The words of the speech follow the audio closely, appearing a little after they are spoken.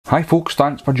Hi folks,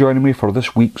 thanks for joining me for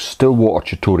this week's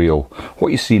Stillwater tutorial.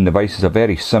 What you see in the vise is a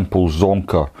very simple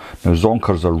zonker. Now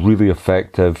zonkers are really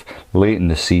effective late in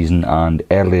the season and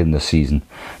early in the season.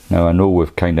 Now I know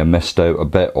we've kind of missed out a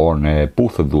bit on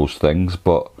both of those things,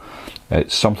 but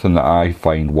it's something that I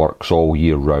find works all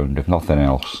year round, if nothing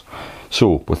else.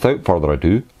 So without further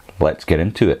ado, let's get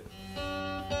into it.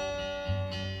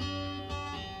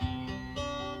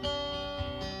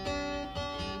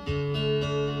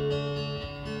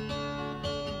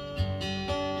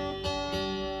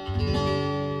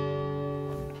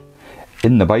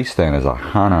 In the vise then is a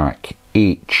Hanak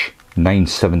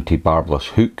H970 barbless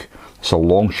hook. It's a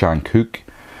long shank hook.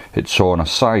 It's on a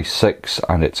size 6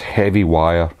 and it's heavy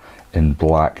wire in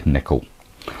black nickel.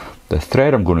 The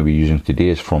thread I'm going to be using today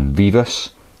is from Veevus.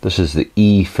 This is the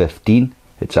E15.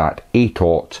 It's at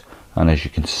 8/0 and as you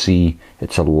can see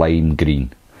it's a lime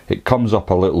green. It comes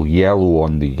up a little yellow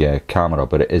on the camera,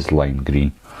 but it is lime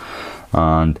green.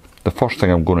 And the first thing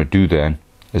I'm going to do then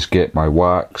is get my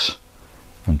wax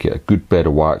and get a good bed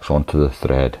of wax onto the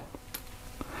thread.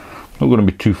 I'm not going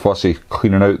to be too fussy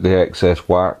cleaning out the excess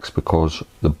wax because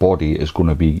the body is going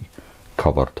to be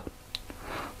covered.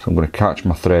 So I'm going to catch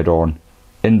my thread on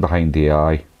in behind the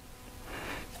eye.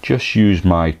 Just use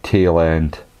my tail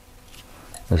end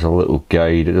as a little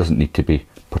guide. It doesn't need to be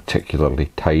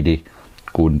particularly tidy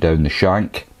going down the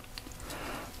shank.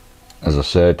 As I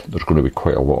said, there's going to be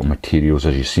quite a lot of materials.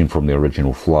 As you've seen from the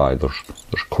original fly, there's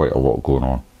quite a lot going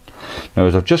on. Now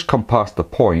as I've just come past the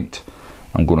point,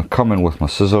 I'm going to come in with my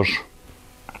scissors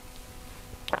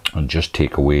and just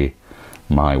take away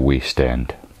my waste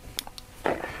end.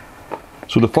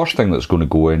 So the first thing that's going to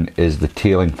go in is the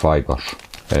tailing fibres,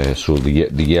 so the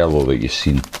yellow that you've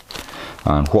seen.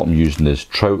 And what I'm using is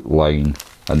Troutline,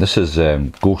 and this is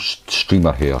ghost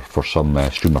streamer hair for some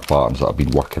streamer patterns that I've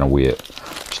been working away at.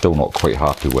 Still not quite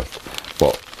happy with,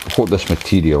 but what this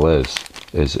material is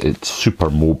it's super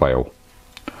mobile.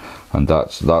 And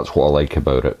that's what I like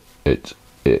about it.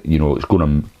 You know, it's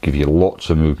going to give you lots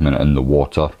of movement in the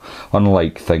water,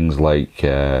 unlike things like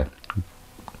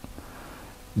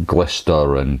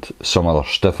glister and some other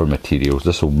stiffer materials.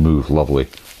 This will move lovely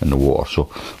in the water. So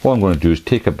what I'm going to do is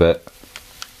take a bit,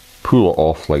 pull it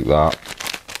off like that,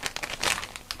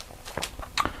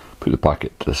 put the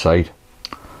packet to the side,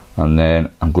 and then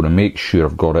I'm going to make sure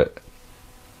I've got it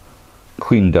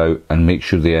cleaned out and make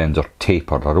sure the ends are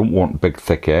tapered. I don't want big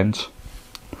thick ends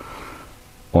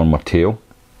on my tail.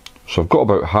 So I've got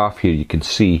about half here. You can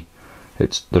see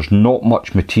there's not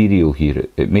much material here.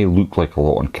 It may look like a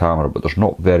lot on camera, but there's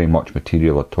not very much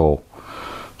material at all.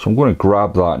 So I'm going to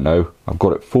grab that now. I've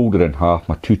got it folded in half,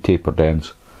 my two tapered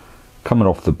ends coming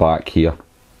off the back here.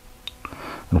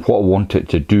 And what I want it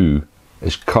to do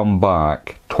is come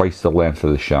back twice the length of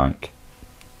the shank.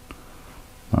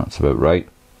 That's about right.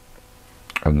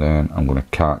 And then I'm going to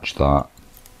catch that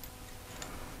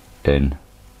in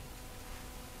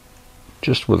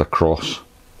just with a cross,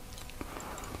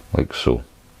 like so.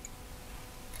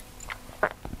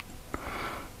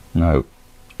 Now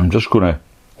I'm just going to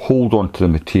hold on to the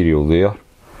material there,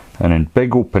 and in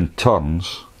big open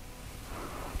turns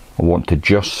I want to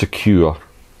just secure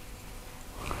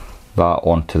that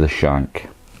onto the shank.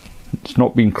 It's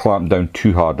not being clamped down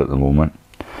too hard at the moment.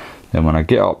 Then when I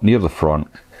get up near the front,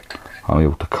 I'm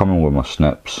able to come in with my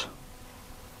snips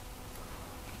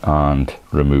and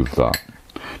remove that.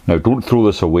 Now don't throw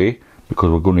this away because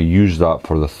we're going to use that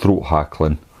for the throat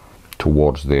hackling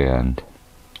towards the end.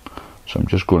 So I'm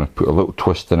just going to put a little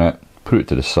twist in it, put it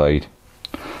to the side,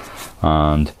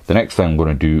 and the next thing I'm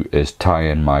going to do is tie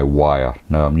in my wire.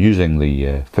 Now I'm using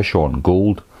the Fish on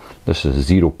Gold. This is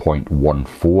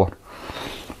 0.14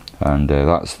 and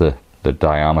that's the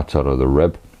diameter of the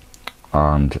rib.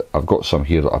 And I've got some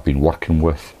here that I've been working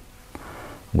with.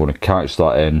 I'm going to catch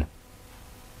that in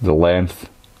the length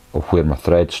of where my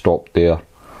thread stopped there,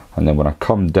 and then when I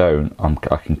come down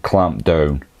I can clamp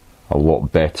down a lot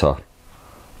better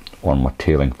on my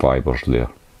tailing fibres there.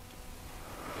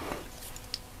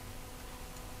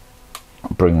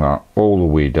 Bring that all the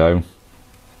way down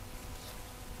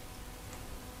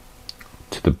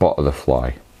to the butt of the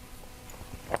fly.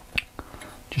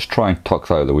 Just try and tuck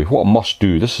that out of the way. What I must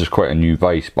do, this is quite a new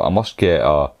vise, but I must get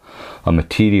a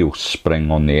material spring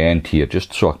on the end here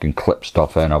just so I can clip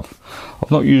stuff in. I've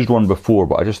not used one before,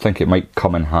 but I just think it might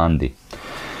come in handy.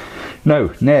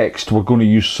 Now next we're going to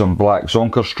use some black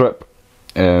Zonker strip.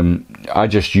 I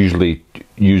just usually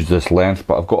use this length,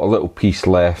 but I've got a little piece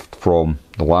left from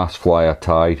the last fly I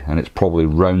tied and it's probably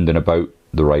round and about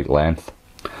the right length.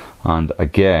 And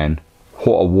again,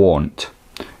 what I want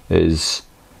is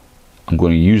I'm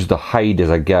going to use the hide as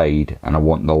a guide, and I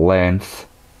want the length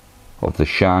of the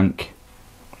shank,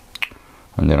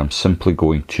 and then I'm simply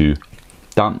going to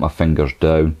damp my fingers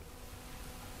down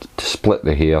to split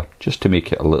the hair, just to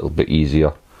make it a little bit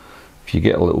easier. If you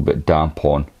get a little bit damp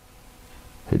on,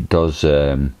 it does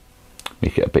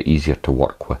make it a bit easier to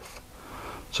work with.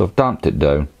 So I've damped it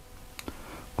down.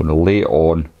 I'm going to lay it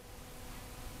on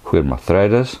where my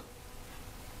thread is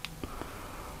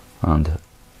and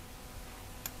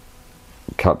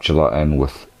capture that in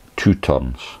with 2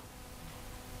 turns,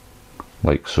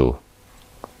 like so.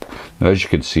 Now as you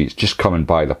can see, it's just coming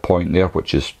by the point there,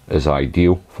 which is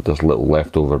ideal for this little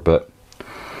leftover bit.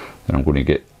 Then I'm going to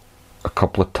get a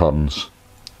couple of turns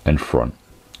in front.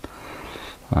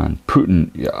 And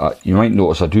putting, you might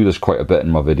notice I do this quite a bit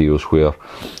in my videos where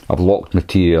I've locked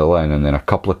material in and then a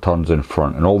couple of turns in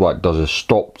front, and all that does is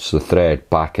stops the thread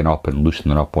backing up and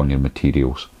loosening up on your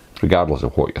materials, regardless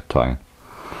of what you're tying.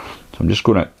 So I'm just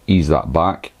going to ease that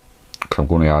back, because I'm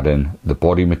going to add in the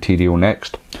body material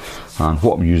next. And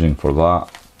what I'm using for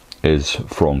that is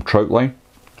from Troutline.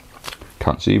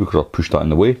 Can't see because I've pushed that in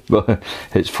the way, but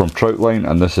it's from Troutline,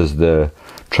 and this is the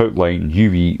Troutline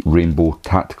UV Rainbow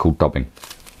Tactical Dubbing.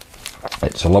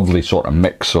 It's a lovely sort of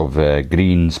mix of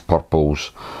greens, purples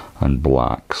and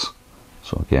blacks.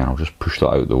 So again, I'll just push that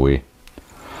out of the way,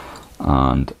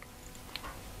 and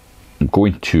I'm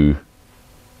going to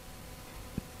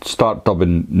start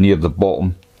dubbing near the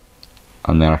bottom,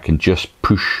 and then I can just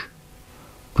push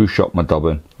up my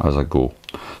dubbing as I go.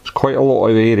 It's quite a lot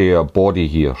of area of body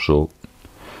here, so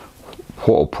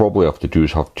what I'll probably have to do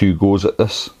is have 2 goes at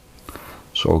this.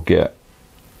 So I'll get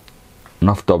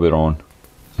enough dubbing on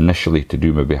initially to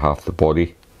do maybe half the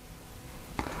body,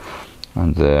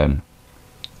 and then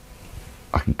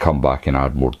I can come back and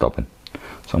add more dubbing.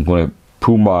 So I'm going to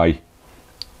pull my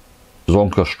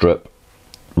Zonker strip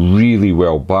really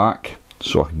well back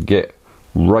so I can get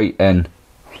right in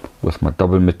with my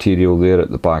dubbing material there at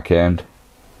the back end,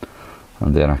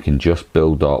 and then I can just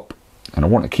build up, and I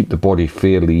want to keep the body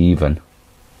fairly even.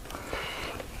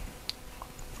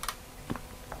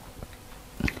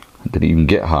 Didn't even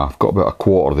get half, got about a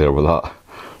quarter there with that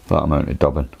amount of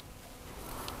dubbing.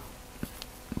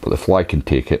 But the fly can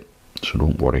take it, so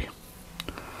don't worry.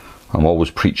 I'm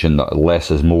always preaching that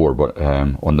less is more, but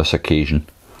on this occasion,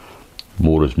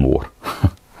 more is more.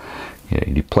 Yeah,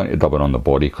 you need plenty of dubbing on the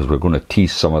body because we're going to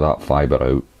tease some of that fibre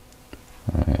out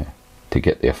to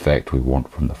get the effect we want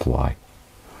from the fly.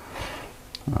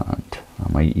 And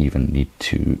I might even need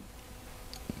to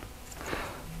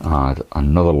add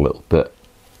another little bit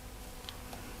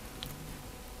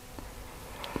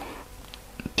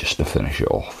just to finish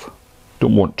it off.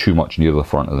 Don't want too much near the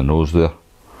front of the nose there,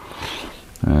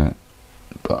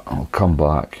 but I'll come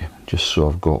back just so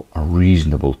I've got a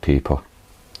reasonable taper,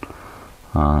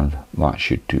 and that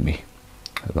should do me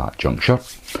at that juncture.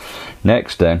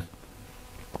 Next then,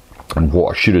 and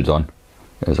what I should have done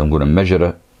is I'm going to measure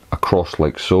it across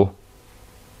like so,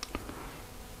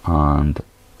 and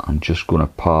I'm just going to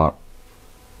part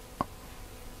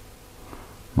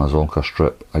my Zonker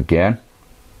strip again,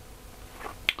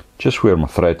 just where my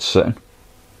thread's sitting,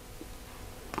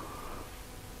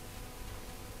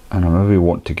 and I maybe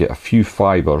want to get a few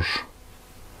fibres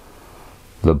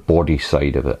the body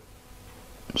side of it.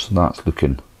 So that's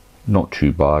looking not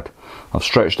too bad. I've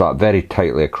stretched that very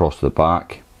tightly across the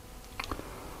back,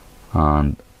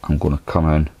 and I'm going to come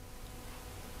in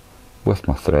with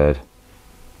my thread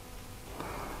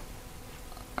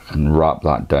and wrap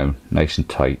that down nice and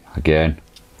tight again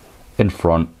in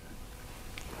front,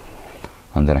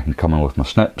 and then I can come in with my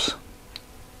snips,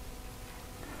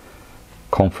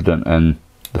 confident in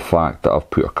the fact that I've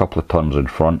put a couple of turns in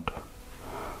front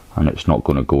and it's not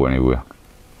going to go anywhere.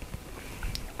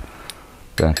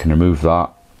 Then I can remove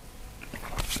that,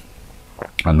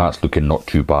 and that's looking not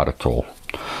too bad at all.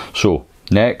 So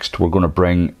next we're going to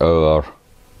bring our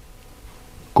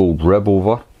gold rib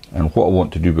over, and what I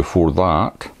want to do before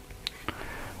that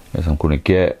is I'm going to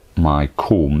get my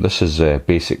comb. This is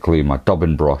basically my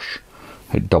dubbing brush.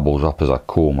 It doubles up as a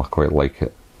comb, I quite like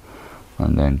it.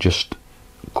 And then just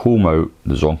comb out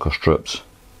the Zonker strips.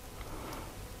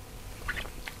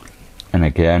 And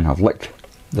again, I've licked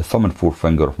the thumb and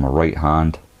forefinger of my right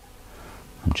hand.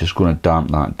 I'm just going to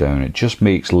damp that down. It just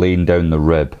makes laying down the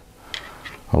rib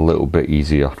a little bit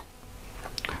easier.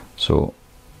 So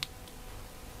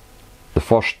the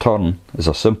first turn is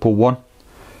a simple one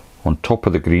on top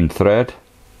of the green thread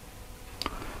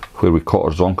where we cut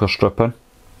our Zonker strip in.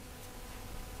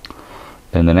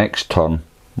 In the next turn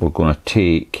we're going to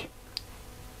take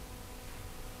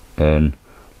in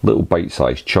little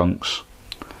bite-sized chunks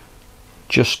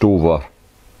just over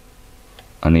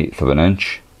 1/8 of an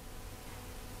inch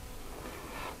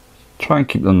Try and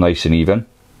keep them nice and even.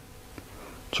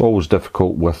 It's always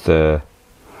difficult with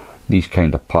these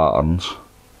kind of patterns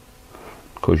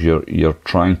because you're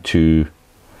trying to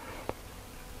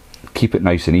keep it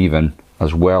nice and even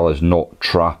as well as not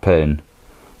trap in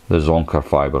the Zonker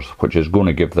fibres, which is going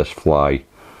to give this fly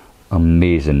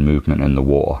amazing movement in the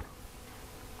water.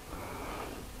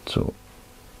 So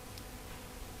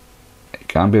it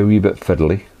can be a wee bit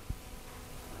fiddly,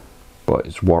 but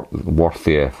it's worth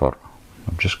the effort.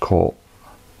 I've just caught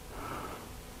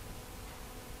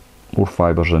more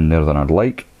fibres in there than I'd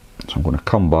like, so I'm going to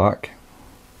come back.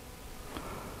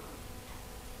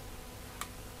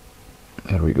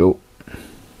 There we go.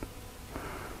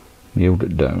 Nailed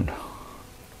it down.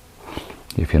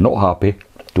 If you're not happy,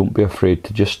 don't be afraid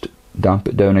to just damp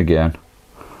it down again.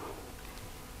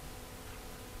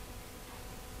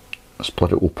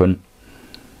 Split it open,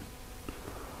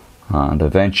 and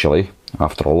eventually,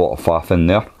 after a lot of faff in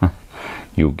there,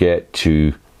 you'll get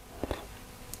to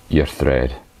your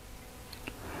thread,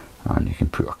 and you can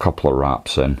put a couple of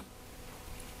wraps in,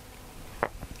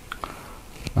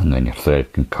 and then your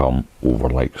thread can come over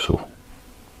like so.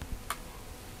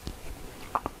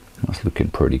 That's looking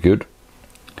pretty good.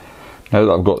 Now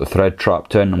that I've got the thread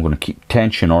trapped in, I'm going to keep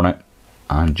tension on it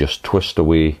and just twist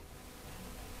away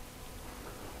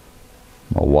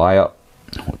my wire.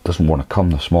 Oh, it doesn't want to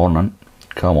come this morning.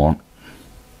 Come on.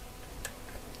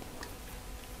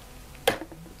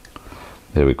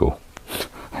 There we go.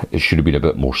 It should have been a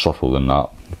bit more subtle than that,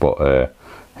 but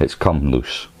it's come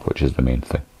loose, which is the main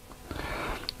thing.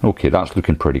 Okay, that's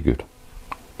looking pretty good.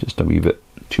 Just a wee bit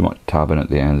too much tabbing at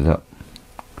the end of it.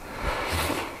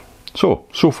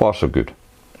 So far so good.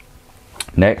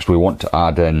 Next we want to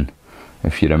add in,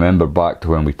 if you remember back to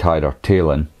when we tied our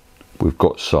tail in, we've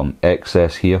got some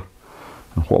excess here,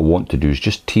 and what I want to do is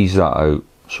just tease that out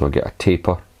so I get a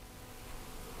taper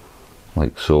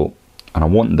like so, and I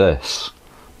want this,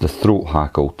 the throat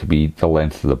hackle, to be the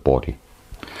length of the body.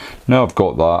 Now I've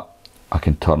got that, I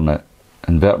can turn it,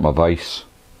 invert my vise,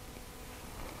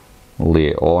 lay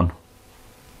it on.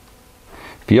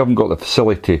 If you haven't got the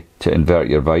facility to invert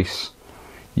your vise,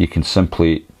 you can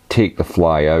simply take the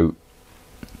fly out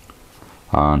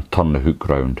and turn the hook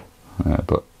round.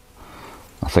 But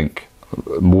I think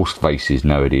most vices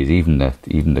nowadays, even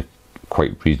the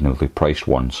quite reasonably priced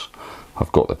ones,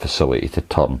 have got the facility to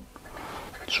turn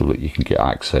so that you can get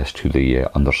access to the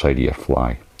underside of your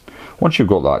fly. Once you've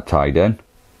got that tied in,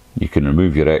 you can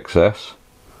remove your excess.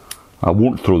 I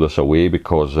won't throw this away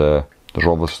because there's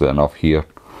obviously enough here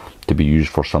to be used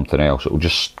for something else. It will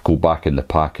just go back in the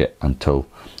packet until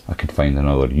I can find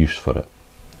another use for it.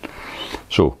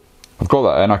 So I've got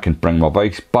that in. I can bring my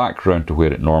vise back round to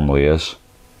where it normally is,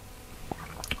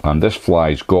 and this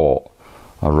fly's got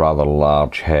a rather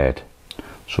large head,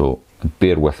 so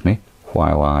bear with me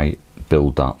while I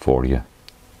build that for you.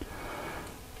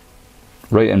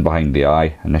 Right in behind the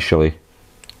eye initially,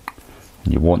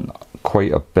 and you want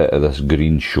quite a bit of this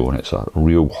green showing. It's a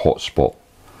real hot spot.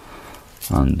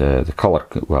 And the colour,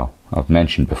 well, I've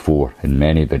mentioned before in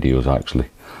many videos actually,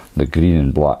 the green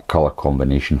and black colour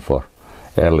combination for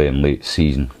early and late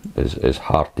season is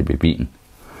hard to be beaten.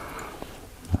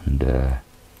 And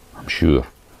I'm sure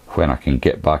when I can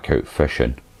get back out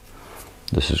fishing,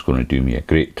 this is going to do me a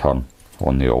great turn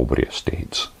on the Albury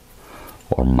Estates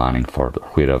or Manningford or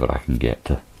wherever I can get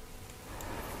to.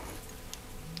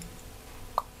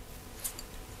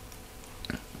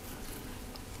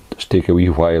 Take a wee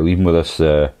while even with this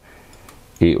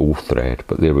 8/0 thread,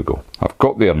 but there we go. I've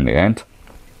got there in the end,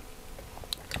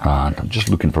 and I'm just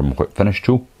looking for my whip finish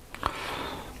tool.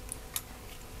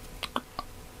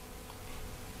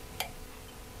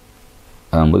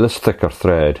 And with this thicker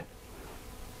thread,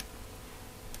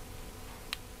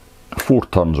 4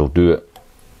 turns will do it,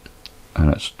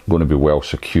 and it's going to be well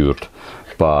secured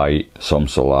by some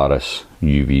Solaris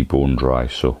UV bone dry,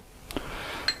 so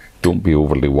don't be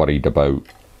overly worried about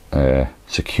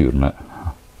securing it.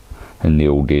 In the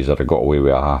old days I got away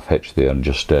with a half hitch there and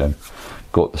just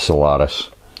got the Solaris.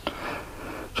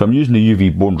 So I'm using the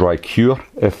UV bone dry cure.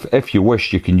 If you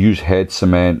wish, you can use head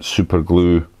cement, super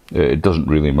glue, it doesn't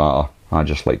really matter. I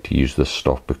just like to use this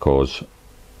stuff because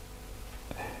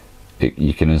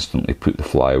you can instantly put the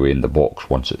fly away in the box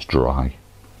once it's dry.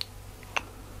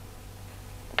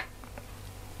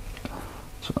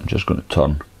 So I'm just going to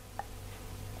turn,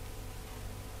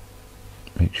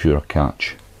 make sure I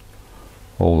catch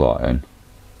all that in.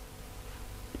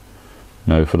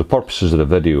 Now for the purposes of the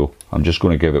video I'm just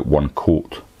going to give it one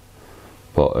coat,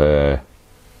 but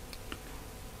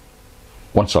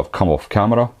once I've come off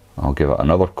camera I'll give it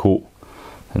another coat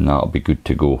and that'll be good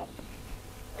to go.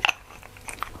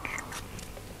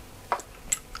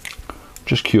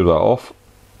 just cure that off.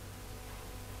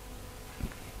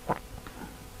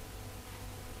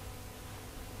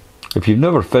 If you've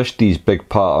never fished these big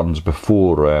patterns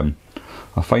before,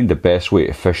 I find the best way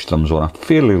to fish them is on a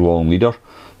fairly long leader,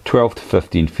 12 to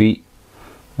 15 feet,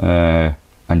 and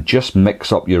just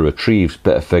mix up your retrieves,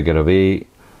 bit of figure of 8,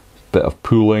 bit of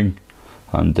pulling,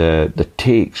 and the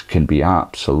takes can be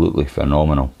absolutely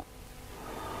phenomenal.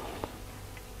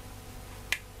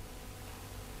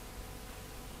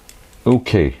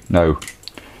 Okay, now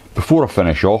before I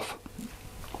finish off,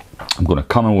 I'm going to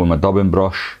come in with my dubbing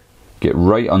brush, get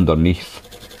right underneath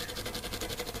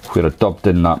where I dubbed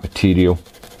in that material,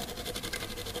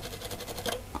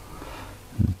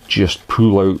 and just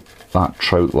pull out that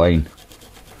trout line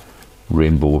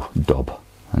rainbow dub,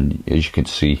 and as you can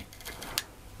see,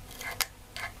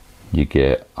 you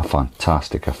get a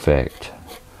fantastic effect.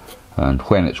 And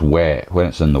when it's wet, when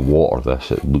it's in the water,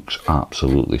 it looks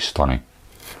absolutely stunning.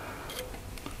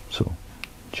 So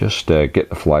just get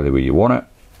the fly the way you want it,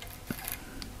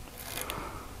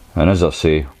 and as I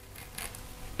say,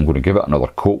 I'm going to give it another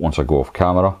coat once I go off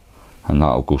camera, and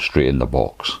that'll go straight in the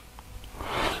box.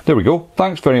 There we go.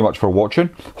 Thanks very much for watching.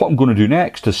 What I'm going to do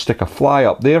next is stick a fly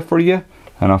up there for you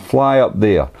and a fly up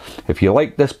there. If you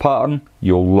like this pattern,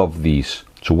 you'll love these,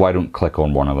 so why don't click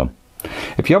on one of them.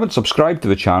 If you haven't subscribed to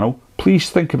the channel, please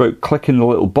think about clicking the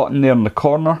little button there in the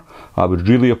corner. I would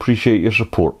really appreciate your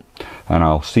support, and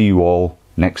I'll see you all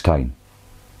next time.